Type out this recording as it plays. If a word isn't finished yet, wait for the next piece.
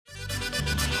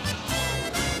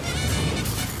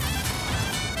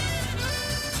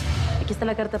Aquí está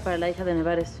la carta para la hija de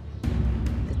Nevares.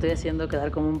 Te estoy haciendo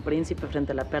quedar como un príncipe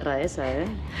frente a la perra esa, ¿eh?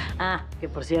 Ah, que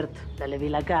por cierto, ya le vi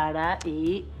la cara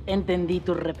y entendí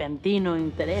tu repentino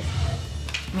interés.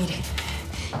 Mire,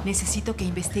 necesito que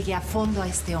investigue a fondo a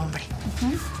este hombre.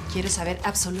 Quiero saber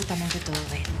absolutamente todo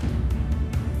de él.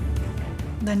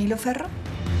 ¿Danilo Ferro?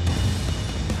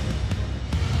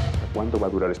 ¿Cuándo va a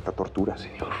durar esta tortura,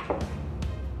 señor?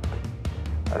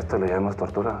 ¿A esto le llamas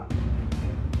tortura?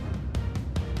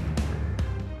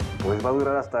 Pues va a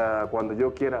durar hasta cuando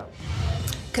yo quiera.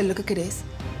 ¿Qué es lo que querés?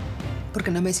 ¿Por qué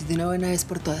no me decís de una buena vez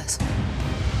por todas?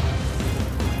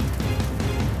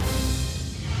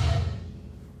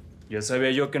 Ya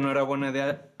sabía yo que no era buena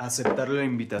idea aceptarle la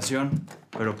invitación.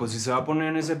 Pero pues si se va a poner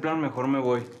en ese plan, mejor me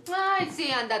voy. Ay,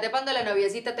 sí, andate cuando la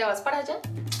noviecita te vas para allá.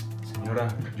 Señora,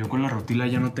 yo con la rutila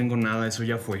ya no tengo nada, eso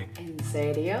ya fue. ¿En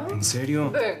serio? ¿En serio?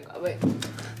 Venga, ven.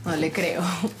 No le creo.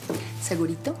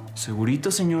 ¿Segurito? ¿Segurito,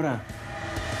 señora?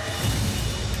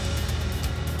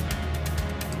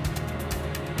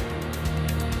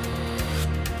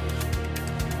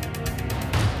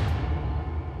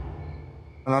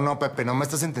 No, Pepe, no me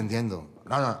estás entendiendo.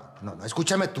 No,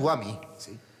 escúchame tú a mí,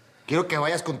 ¿sí? Quiero que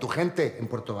vayas con tu gente en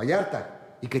Puerto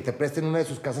Vallarta y que te presten una de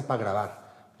sus casas para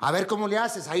grabar. A ver cómo le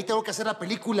haces. Ahí tengo que hacer la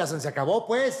película, se acabó,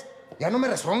 pues. Ya no me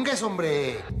rezongues,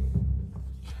 hombre.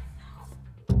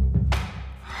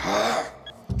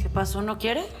 ¿Qué pasó? ¿No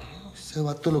quiere? Ese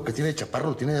vato lo que tiene de chaparro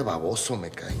lo tiene de baboso, me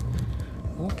cae.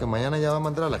 No, que mañana ya va a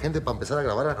mandar a la gente para empezar a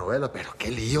grabar la novela. Pero qué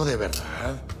lío, de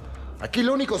verdad. Aquí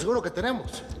lo único seguro que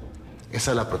tenemos,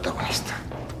 esa es la protagonista.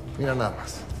 Mira nada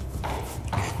más.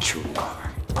 Qué chulo.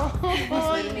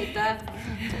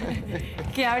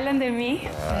 ¿Qué hablan de mí?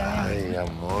 Ay,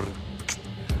 amor.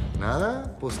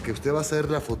 Nada, pues que usted va a ser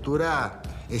la futura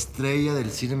estrella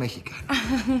del cine mexicano.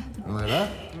 ¿No, verdad?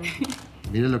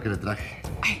 Mire lo que le traje.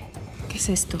 Ay, ¿qué es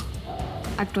esto?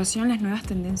 Actuación, las nuevas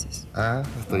tendencias. Ah,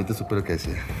 hasta ahorita supe lo que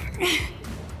decía.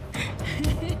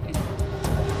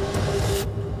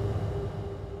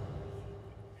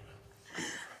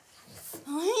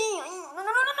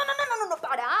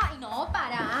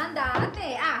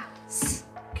 Andate.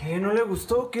 ¿Qué? ¿No le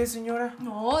gustó? ¿Qué, señora?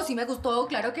 No, sí me gustó,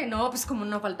 claro que no. Pues como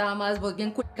no faltaba más, vos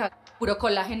bien puro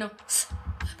colágeno.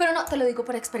 Pero no, te lo digo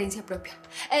por experiencia propia.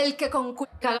 El que con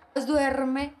cagadas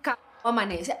duerme,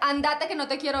 amanece. Andate que no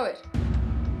te quiero ver.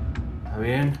 Está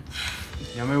bien,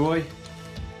 ya me voy.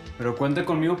 Pero cuente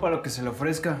conmigo para lo que se le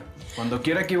ofrezca. Cuando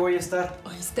quiera aquí voy a estar.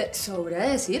 Oíste, sobra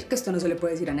decir que esto no se le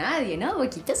puede decir a nadie, ¿no?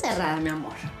 Boquita cerrada, mi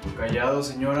amor. Callado,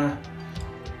 señora.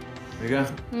 Oiga.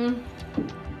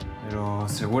 ¿Pero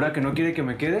segura que no quiere que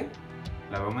me quede?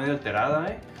 La veo medio alterada,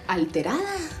 ¿eh? ¿Alterada?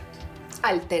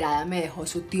 Alterada me dejó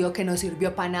su tío que no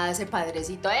sirvió para nada ese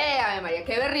padrecito. Ave María,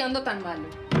 qué berriondo tan malo.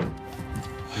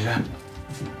 Oiga,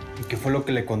 ¿y qué fue lo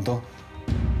que le contó?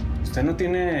 ¿Usted no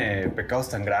tiene pecados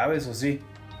tan graves, o sí?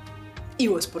 ¿Y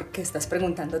vos por qué estás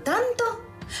preguntando tanto?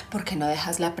 ¿Por qué no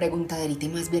dejas la preguntaderita y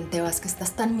más bien te vas que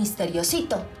estás tan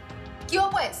misteriosito? ¿Qué hubo,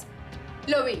 pues?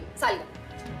 Lo vi, salgo.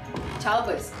 Chao,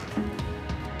 pues.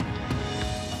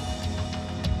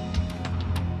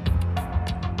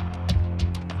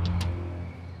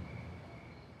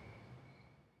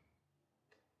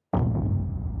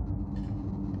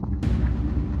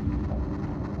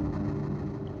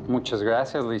 Muchas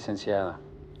gracias, licenciada.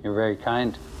 You're very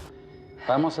kind.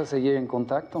 Vamos a seguir en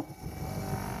contacto.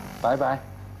 Bye, bye.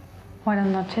 Buenas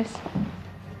noches.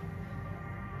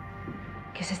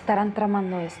 ¿Qué se estarán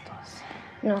tramando estos?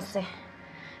 No sé.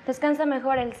 Descansa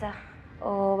mejor, Elsa.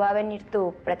 ¿O va a venir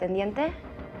tu pretendiente?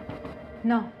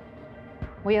 No.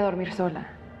 Voy a dormir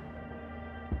sola.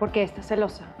 ¿Por qué? ¿Estás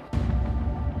celosa?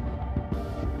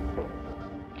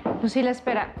 Lucila,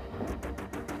 espera.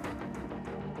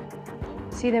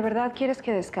 Si de verdad quieres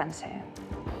que descanse,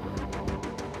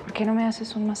 ¿por qué no me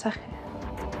haces un masaje?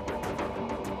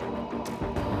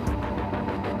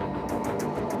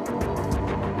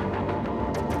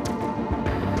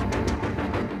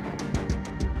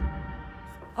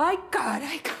 Ay,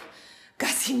 caray.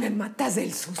 Casi me matas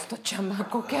del susto,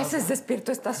 chamaco. ¿Qué haces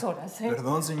despierto a estas horas, eh?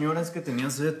 Perdón, señora, es que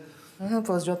tenía sed.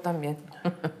 Pues yo también.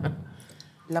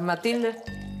 ¿La Matilde?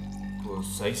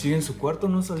 Pues ahí sigue en su cuarto,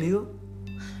 ¿no ha salido?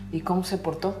 ¿Y cómo se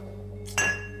portó?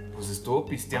 Pues estuvo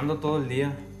pisteando todo el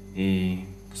día y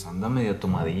pues anda medio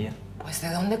tomadilla. Pues ¿de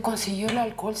dónde consiguió el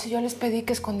alcohol si yo les pedí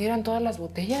que escondieran todas las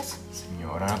botellas?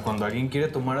 Señora, cuando alguien quiere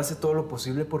tomar hace todo lo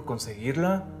posible por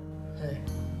conseguirla.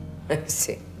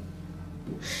 Sí.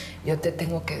 Yo te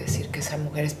tengo que decir que esa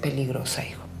mujer es peligrosa,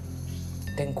 hijo.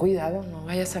 Ten cuidado, no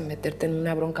vayas a meterte en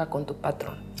una bronca con tu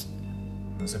patrón.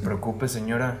 No se preocupe,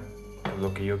 señora. Pues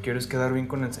lo que yo quiero es quedar bien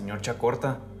con el señor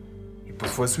Chacorta. Y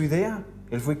pues fue su idea.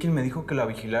 Él fue quien me dijo que la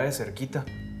vigilara de cerquita.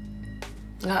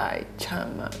 Ay,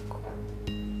 chamaco.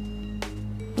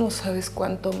 No sabes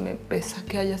cuánto me pesa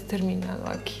que hayas terminado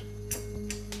aquí.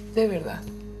 De verdad.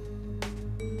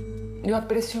 Yo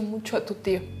aprecio mucho a tu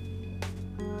tío.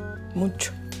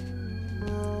 Mucho.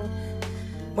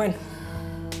 Bueno,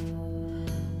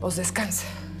 pues descansa.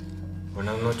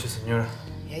 Buenas noches, señora.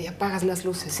 Y ahí apagas las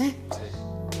luces, ¿eh? Sí.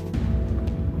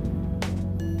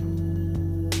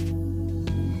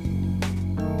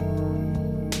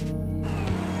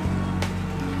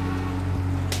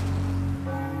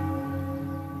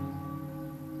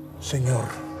 Señor,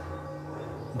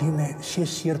 dime si es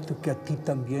cierto que a ti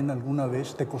también alguna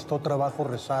vez te costó trabajo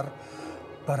rezar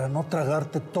para no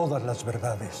tragarte todas las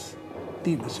verdades.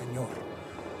 Dime, Señor.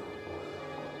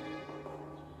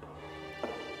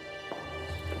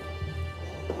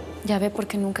 Ya ve por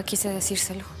qué nunca quise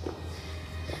decírselo.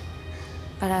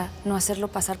 Para no hacerlo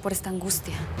pasar por esta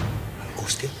angustia.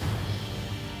 ¿Angustia?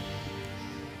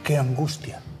 ¿Qué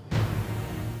angustia?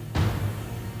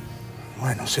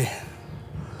 Bueno, sí.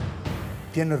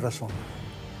 Tienes razón.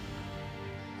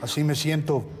 Así me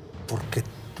siento porque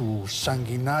tu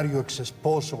sanguinario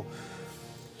exesposo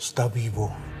está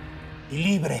vivo y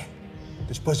libre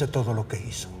después de todo lo que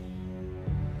hizo.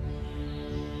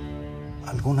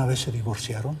 ¿Alguna vez se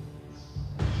divorciaron?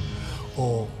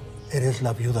 ¿O eres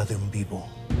la viuda de un vivo?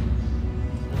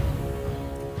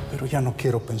 Pero ya no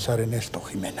quiero pensar en esto,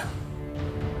 Jimena.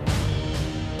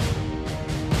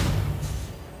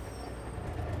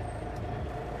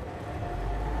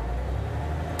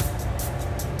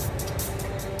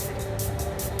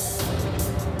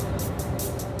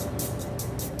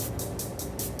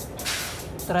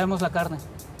 Traemos la carne.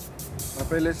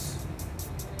 Papeles.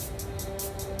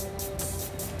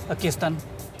 Aquí están.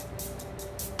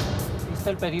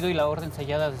 Está el pedido y la orden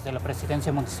sellada desde la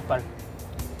presidencia municipal.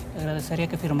 Le agradecería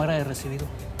que firmara de recibido.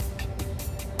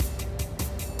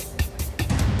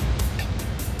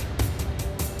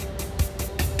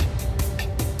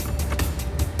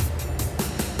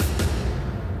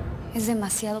 Es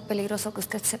demasiado peligroso que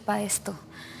usted sepa esto.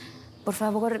 Por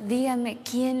favor, dígame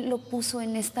quién lo puso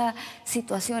en esta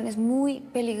situación. Es muy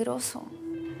peligroso.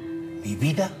 ¿Mi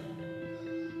vida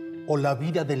o la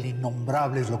vida del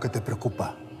innombrable es lo que te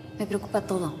preocupa? Me preocupa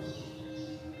todo.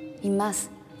 Y más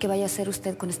que vaya a hacer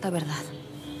usted con esta verdad.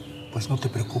 Pues no te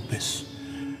preocupes.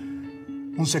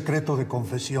 Un secreto de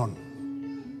confesión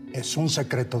es un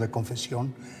secreto de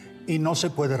confesión y no se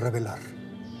puede revelar.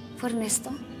 ¿Fue Ernesto?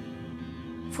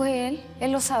 ¿Fue él?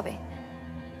 Él lo sabe.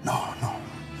 No.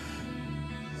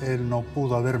 Él no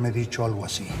pudo haberme dicho algo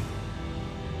así.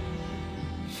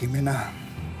 Jimena,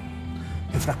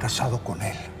 he fracasado con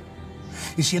él.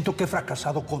 Y siento que he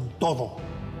fracasado con todo.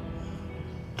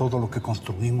 Todo lo que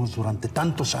construimos durante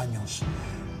tantos años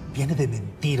viene de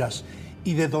mentiras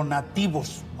y de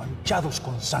donativos manchados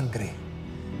con sangre.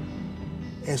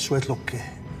 Eso es lo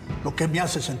que me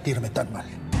hace sentirme tan mal.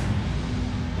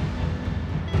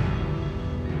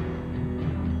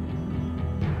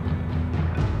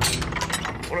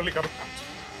 Órale, cabrón.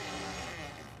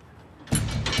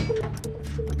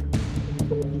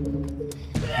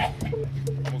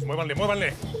 Vamos,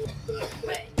 muévanle.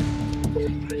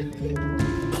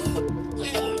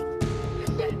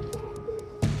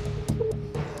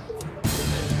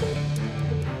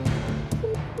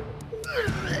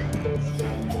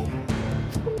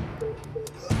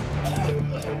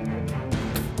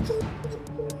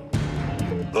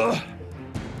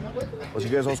 Así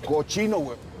que sos cochino,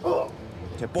 güey.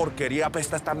 Qué porquería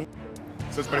apesta esta mierda.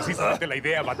 Esa es precisamente la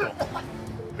idea, vato.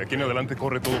 De aquí en adelante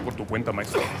corre todo por tu cuenta,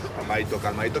 maestro.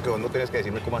 Calmadito, que vos no tienes que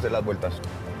decirme cómo hacer las vueltas.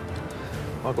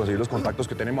 Vamos a conseguir los contactos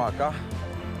que tenemos acá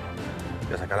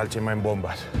y a sacar al Chema en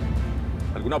bombas.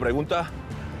 ¿Alguna pregunta?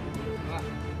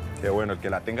 Qué bueno, el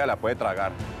que la tenga la puede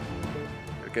tragar.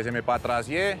 El que se me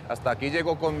patracie, hasta aquí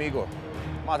llegó conmigo.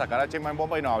 Vamos a sacar al Chema en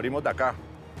bomba y nos abrimos de acá.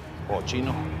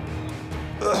 Cochino.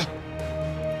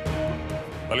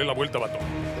 Dale la vuelta, vato.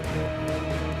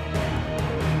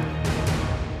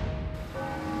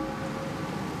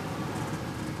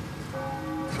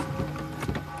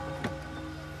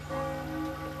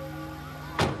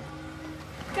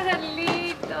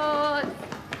 Carlitos,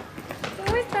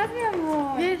 ¿cómo estás, mi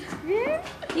amor? Bien.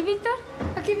 ¿Y Víctor?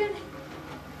 Aquí viene.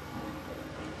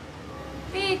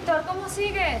 Víctor, ¿cómo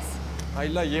sigues? Ahí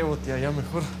la llevo, tía, ya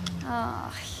mejor.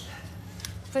 Ay,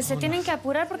 pues se tienen que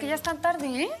apurar porque ya es tan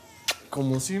tarde, ¿eh?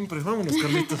 Como siempre. Vámonos,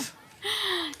 Carlitos.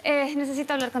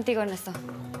 Necesito hablar contigo, Ernesto.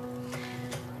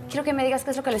 Quiero que me digas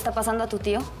qué es lo que le está pasando a tu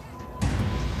tío.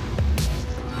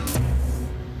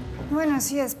 Bueno,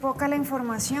 sí, es poca la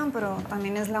información, pero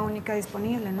también es la única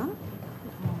disponible, ¿no?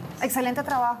 Excelente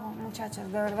trabajo,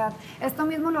 muchachas, de verdad. Esto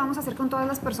mismo lo vamos a hacer con todas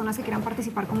las personas que quieran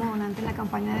participar como donante en la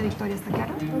campaña de Victoria, ¿está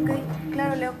claro? Ok,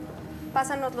 claro, Leo.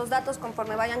 Pásanos los datos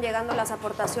conforme vayan llegando las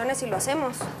aportaciones y lo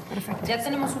hacemos. Perfecto. Ya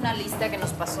tenemos una lista que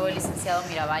nos pasó el licenciado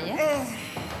Miravalle.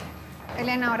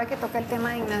 Elena, ahora que toca el tema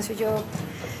de Ignacio, yo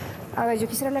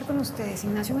quisiera hablar con ustedes.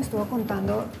 Ignacio me estuvo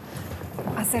contando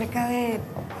acerca de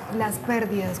las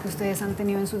pérdidas que ustedes han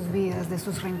tenido en sus vidas, de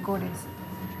sus rencores.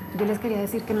 Yo les quería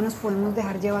decir que no nos podemos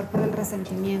dejar llevar por el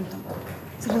resentimiento.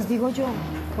 Se los digo yo,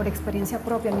 por experiencia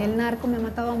propia. A mí el narco me ha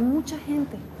matado a mucha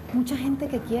gente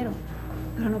que quiero.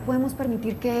 Pero no podemos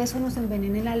permitir que eso nos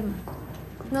envenene el alma.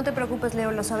 No te preocupes,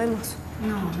 Leo, lo sabemos.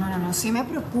 No, sí me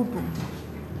preocupo.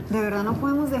 De verdad no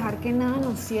podemos dejar que nada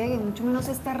nos ciegue, mucho menos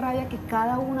esta rabia que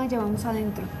cada una llevamos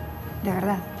adentro. De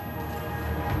verdad.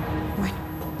 Bueno,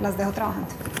 las dejo trabajando.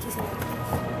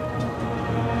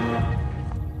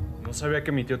 No sabía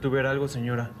que mi tío tuviera algo,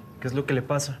 señora. ¿Qué es lo que le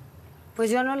pasa? Pues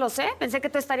yo no lo sé. Pensé que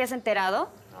tú estarías enterado.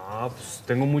 No, pues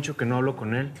tengo mucho que no hablo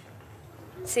con él.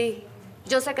 Sí,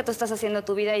 yo sé que tú estás haciendo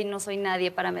tu vida y no soy nadie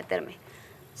para meterme.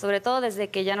 Sobre todo desde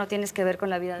que ya no tienes que ver con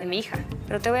la vida de mi hija.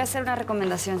 Pero te voy a hacer una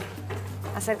recomendación.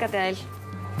 Acércate a él.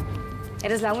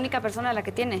 Eres la única persona a la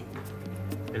que tiene.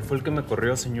 Él fue el que me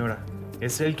corrió, señora.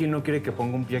 Es él quien no quiere que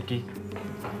ponga un pie aquí.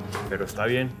 Pero está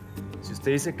bien. Si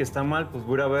usted dice que está mal, pues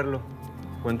voy a ir a verlo.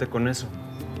 Cuente con eso.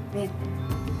 Bien.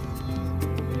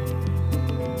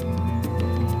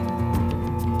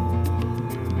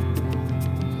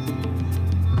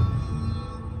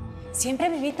 Siempre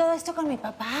viví todo esto con mi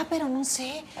papá, pero no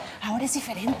sé. Ahora es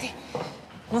diferente.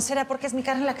 ¿No será porque es mi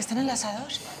carne la que está en el asador?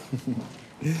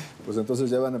 Pues entonces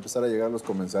ya van a empezar a llegar los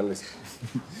comensales.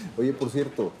 Oye, por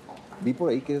cierto, vi por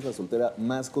ahí que eres la soltera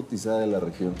más cotizada de la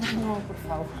región. Ah, no, por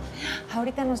favor.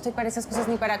 Ahorita no estoy para esas cosas,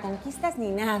 ni para conquistas,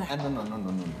 ni nada. Ah, no.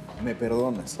 Me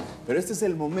perdonas. Pero este es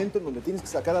el momento en donde tienes que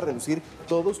sacar a relucir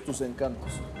todos tus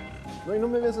encantos. No, y no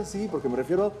me veas así, porque me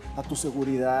refiero a tu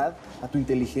seguridad, a tu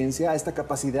inteligencia, a esta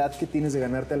capacidad que tienes de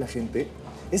ganarte a la gente.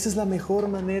 Esa es la mejor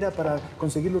manera para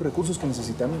conseguir los recursos que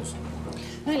necesitamos.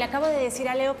 No, y le acabo de decir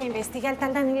a Leo que investigue al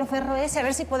tal Danilo Ferro ese, a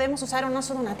ver si podemos usar un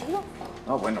oso donativo.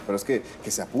 No, bueno, pero es que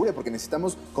se apure, porque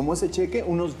necesitamos, como ese cheque,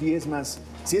 unos 10 más.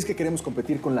 Si es que queremos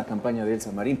competir con la campaña de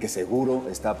Elsa Marín, que seguro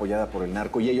está apoyada por el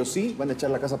narco, y ellos sí van a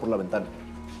echar la casa por la ventana.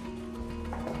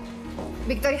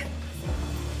 Victoria,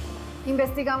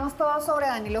 investigamos todo sobre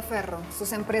Danilo Ferro.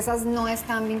 Sus empresas no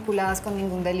están vinculadas con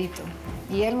ningún delito,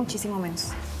 y él muchísimo menos.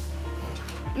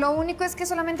 Lo único es que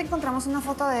solamente encontramos una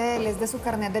foto de él, es de su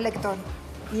carnet de lector.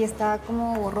 Y está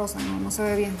como borrosa, no se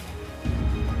ve bien.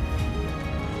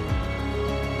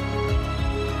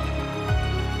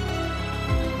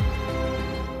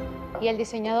 ¿Y el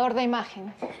diseñador de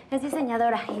imagen? Es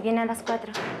diseñadora y viene a las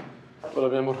 4. Hola,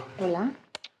 mi amor. Hola.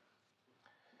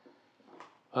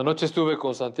 Anoche estuve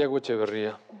con Santiago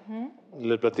Echeverría.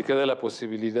 Le platiqué de la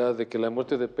posibilidad de que la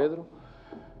muerte de Pedro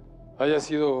haya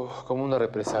sido como una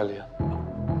represalia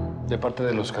de parte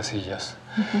de los Casillas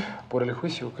por el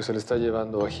juicio que se le está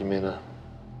llevando a Jimena.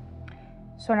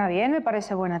 Suena bien, me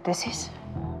parece buena tesis.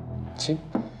 Sí.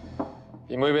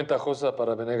 Y muy ventajosa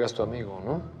para Venegas, tu amigo,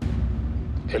 ¿no?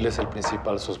 Él es el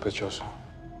principal sospechoso.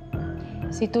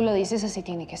 Si tú lo dices, así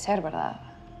tiene que ser, ¿verdad?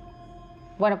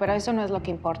 Bueno, pero eso no es lo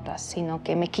que importa, sino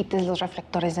que me quites los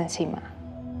reflectores de encima.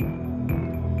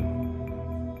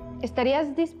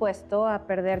 ¿Estarías dispuesto a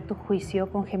perder tu juicio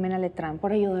con Jimena Letrán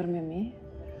por ayudarme a mí?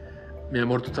 Mi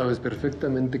amor, tú sabes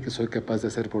perfectamente que soy capaz de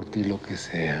hacer por ti lo que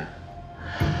sea.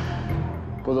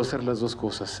 Puedo hacer las dos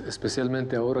cosas,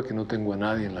 especialmente ahora que no tengo a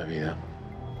nadie en la vida.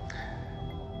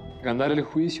 Ganar el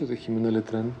juicio de Jimena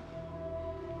Letrán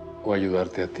o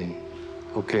ayudarte a ti.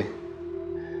 ¿O qué?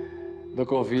 ¿No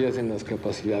confías en las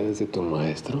capacidades de tu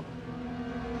maestro?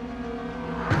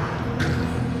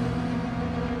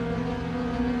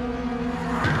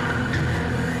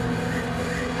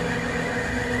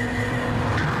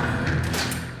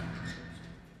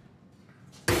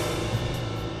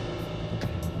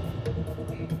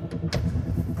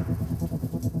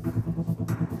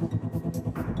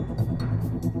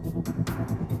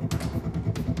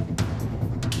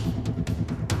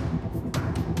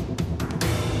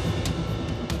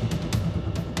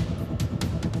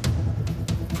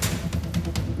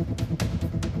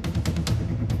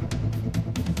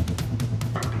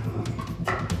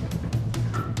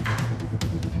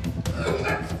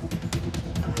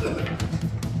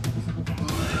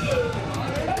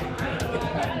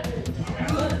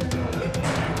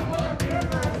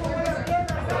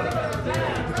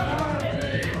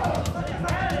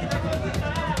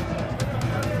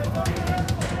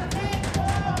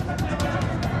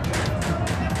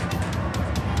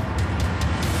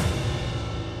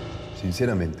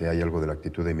 Sinceramente, hay algo de la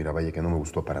actitud de Miravalle que no me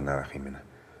gustó para nada, Jimena.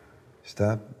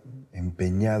 Está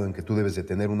empeñado en que tú debes de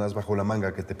tener un as bajo la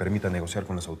manga que te permita negociar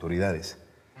con las autoridades.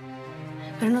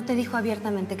 ¿Pero no te dijo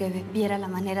abiertamente que viera la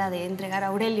manera de entregar a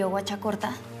Aurelio o a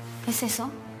Chacorta? ¿Es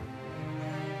eso?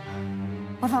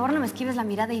 Por favor, no me esquives la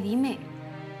mirada y dime.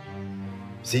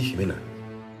 Sí, Jimena.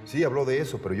 Sí, habló de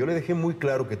eso, pero yo le dejé muy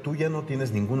claro que tú ya no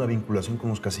tienes ninguna vinculación con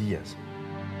los Casillas.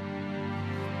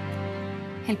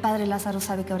 El padre Lázaro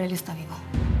sabe que Aurelio está vivo.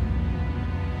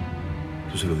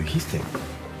 ¿Tú se lo dijiste?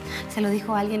 Se lo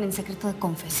dijo a alguien en secreto de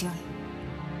confesión.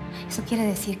 Eso quiere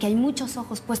decir que hay muchos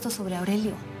ojos puestos sobre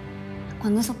Aurelio.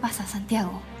 Cuando eso pasa,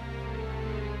 Santiago,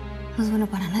 no es bueno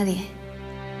para nadie.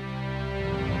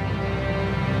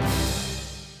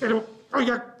 Pero,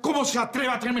 oiga, ¿cómo se atreve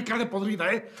a tenerme carne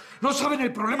podrida, eh? ¿No saben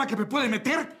el problema que me puede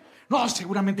meter? No,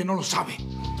 seguramente no lo sabe.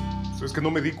 Es que no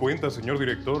me di cuenta, señor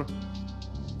director.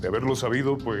 De haberlo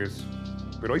sabido, pues...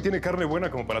 Pero ahí tiene carne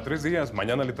buena como para 3 días.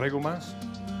 Mañana le traigo más.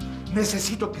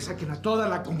 Necesito que saquen a toda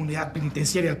la comunidad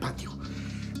penitenciaria al patio.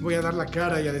 Voy a dar la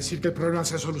cara y a decir que el problema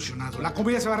se ha solucionado. La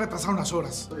comida se va a retrasar unas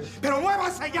horas. ¡Pero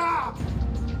muévase ya!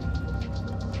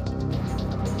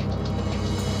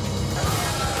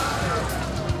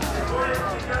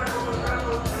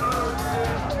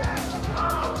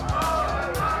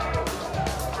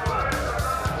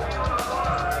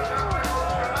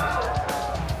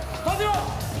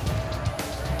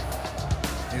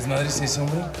 ¿Es madre si es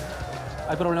hombre?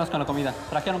 Hay problemas con la comida.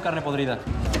 Trajeron carne podrida.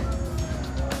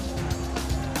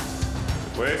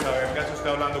 ¿Puede saber qué hace usted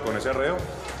hablando con ese reo?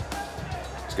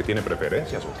 ¿Es que tiene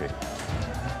preferencias o qué?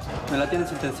 Me la tienen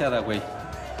sentenciada, güey.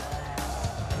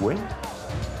 ¿Güey?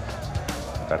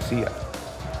 García,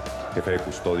 jefe de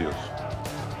custodios.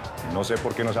 No sé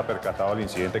por qué no se ha percatado del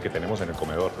incidente que tenemos en el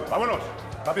comedor. ¡Vámonos!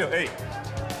 ¡Rápido! ¡Ey!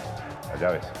 Las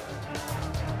llaves.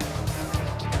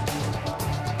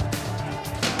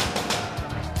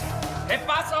 ¿Qué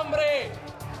pasa, hombre?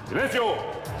 ¡Silencio!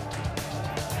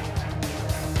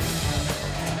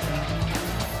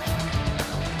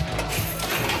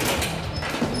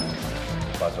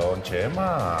 ¿Qué pasó, don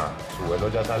Chema? Su vuelo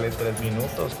ya sale en 3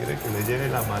 minutos. ¿Quiere que le lleve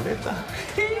la maleta?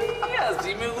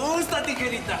 Así me gusta,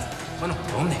 tijeritas. Bueno,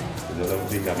 ¿dónde? Pues yo lo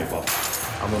diga, mi papá.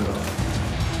 Vámonos.